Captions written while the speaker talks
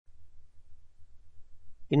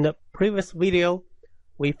In the previous video,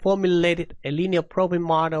 we formulated a linear programming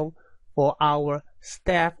model for our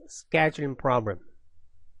staff scheduling problem.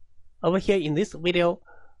 Over here in this video,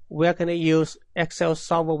 we are going to use Excel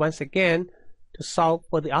solver once again to solve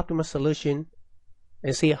for the optimal solution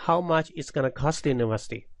and see how much it's going to cost the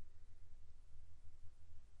university.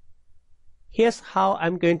 Here's how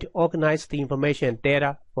I'm going to organize the information and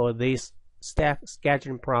data for this staff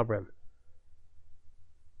scheduling problem.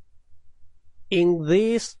 In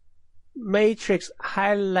this matrix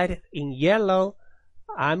highlighted in yellow,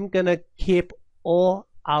 I'm going to keep all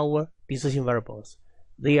our decision variables.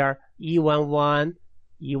 They are E11,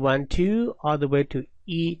 E12, all the way to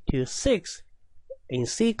E26. In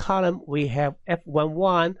C column, we have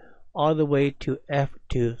F11 all the way to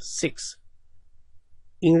F26.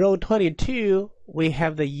 In row 22, we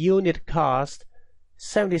have the unit cost.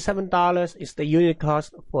 $77 is the unit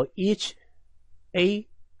cost for each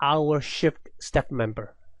 8-hour shift staff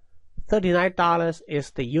member. $39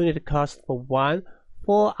 is the unit cost for one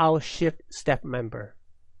 4-hour shift staff member.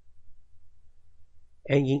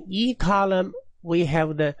 And in E column, we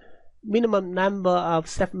have the minimum number of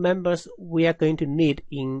staff members we are going to need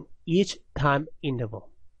in each time interval.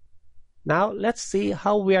 Now let's see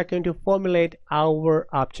how we are going to formulate our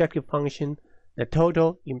objective function, the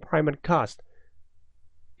total employment cost.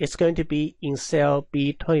 It's going to be in cell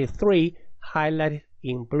B23, highlighted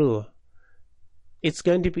in blue. It's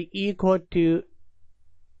going to be equal to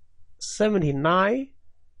 79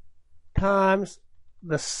 times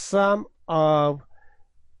the sum of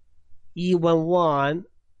E11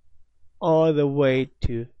 all the way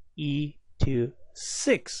to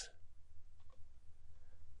E26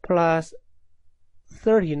 plus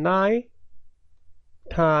 39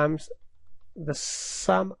 times the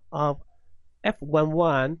sum of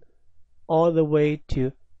F11 all the way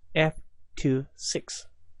to F26.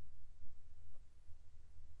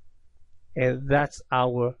 And that's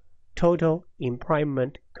our total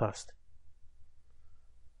employment cost.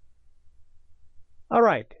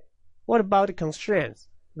 Alright, what about the constraints?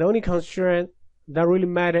 The only constraint that really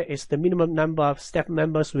matters is the minimum number of staff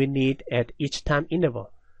members we need at each time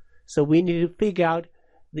interval. So we need to figure out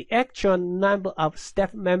the actual number of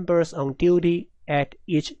staff members on duty at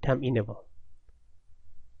each time interval.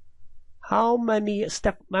 How many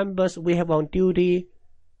staff members we have on duty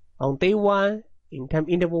on day 1 in time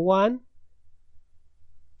interval 1?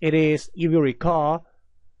 It is, if you recall,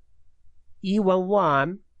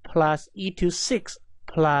 E11 plus E26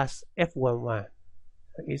 plus F11.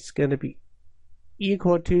 It's going to be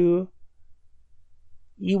equal to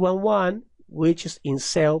E11, which is in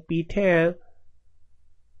cell B10,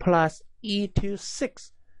 plus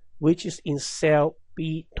E26, which is in cell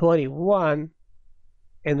B21,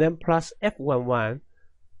 and then plus F11,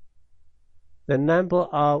 the number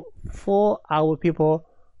of 4-hour people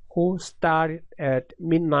who started at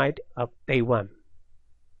midnight of day 1.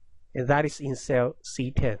 And that is in cell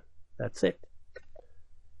C10. That's it.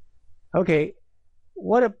 Okay,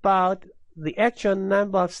 what about the actual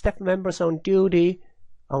number of staff members on duty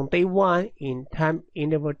on day 1 in time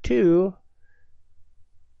interval 2?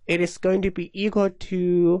 It is going to be equal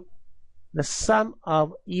to the sum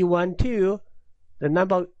of E12, the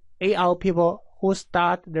number of 8-hour people who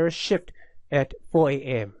start their shift at 4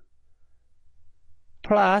 a.m.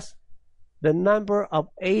 plus the number of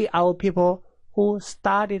 8-hour people who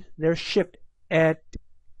started their shift at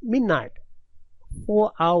midnight,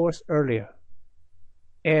 4 hours earlier,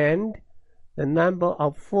 and the number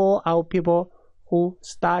of 4-hour people who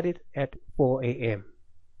started at 4 a.m.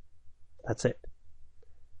 That's it.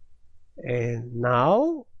 And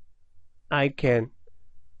now I can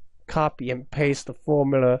copy and paste the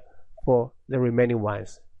formula for the remaining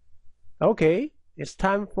ones. Okay, it's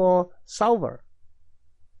time for solver.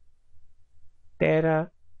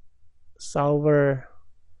 Data solver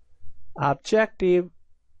objective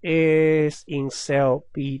is in cell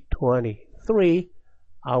B23,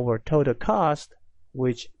 our total cost,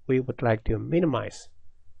 which we would like to minimize.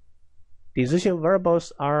 Decision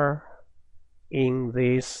variables are in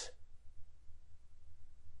this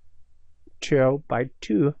 12 by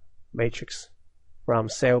 2 matrix from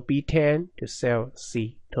cell B10 to cell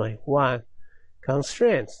C21.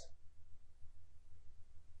 Constraints.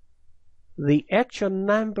 The actual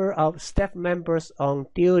number of staff members on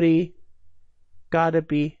duty gotta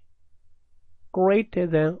be greater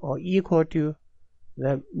than or equal to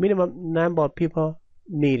the minimum number of people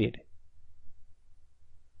needed.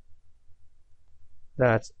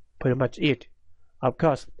 That's pretty much it. Of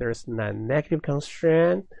course, there's a negative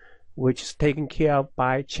constraint, which is taken care of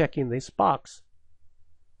by checking this box.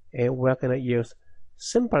 And we're going to use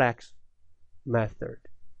simplex method.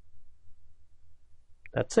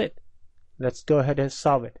 That's it. Let's go ahead and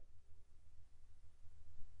solve it.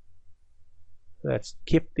 Let's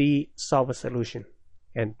keep the solver solution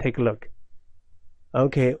and take a look.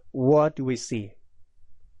 Okay, what do we see?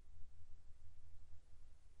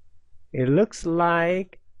 It looks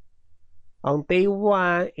like on day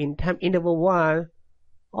 1, in time interval 1,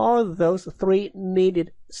 all those 3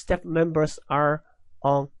 needed staff members are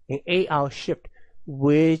on an 8-hour shift,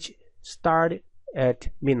 which started at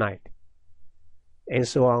midnight, and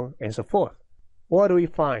so on and so forth. What do we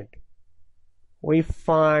find? We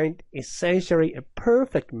find essentially a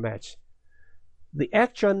perfect match. The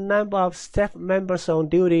actual number of staff members on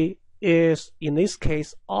duty is, in this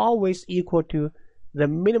case, always equal to the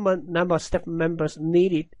minimum number of staff members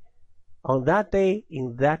needed on that day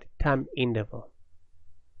in that time interval.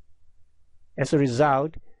 As a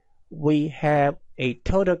result, we have a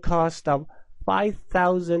total cost of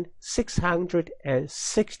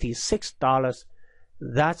 $5,666.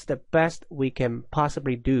 That's the best we can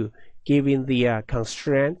possibly do given the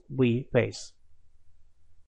constraint we face.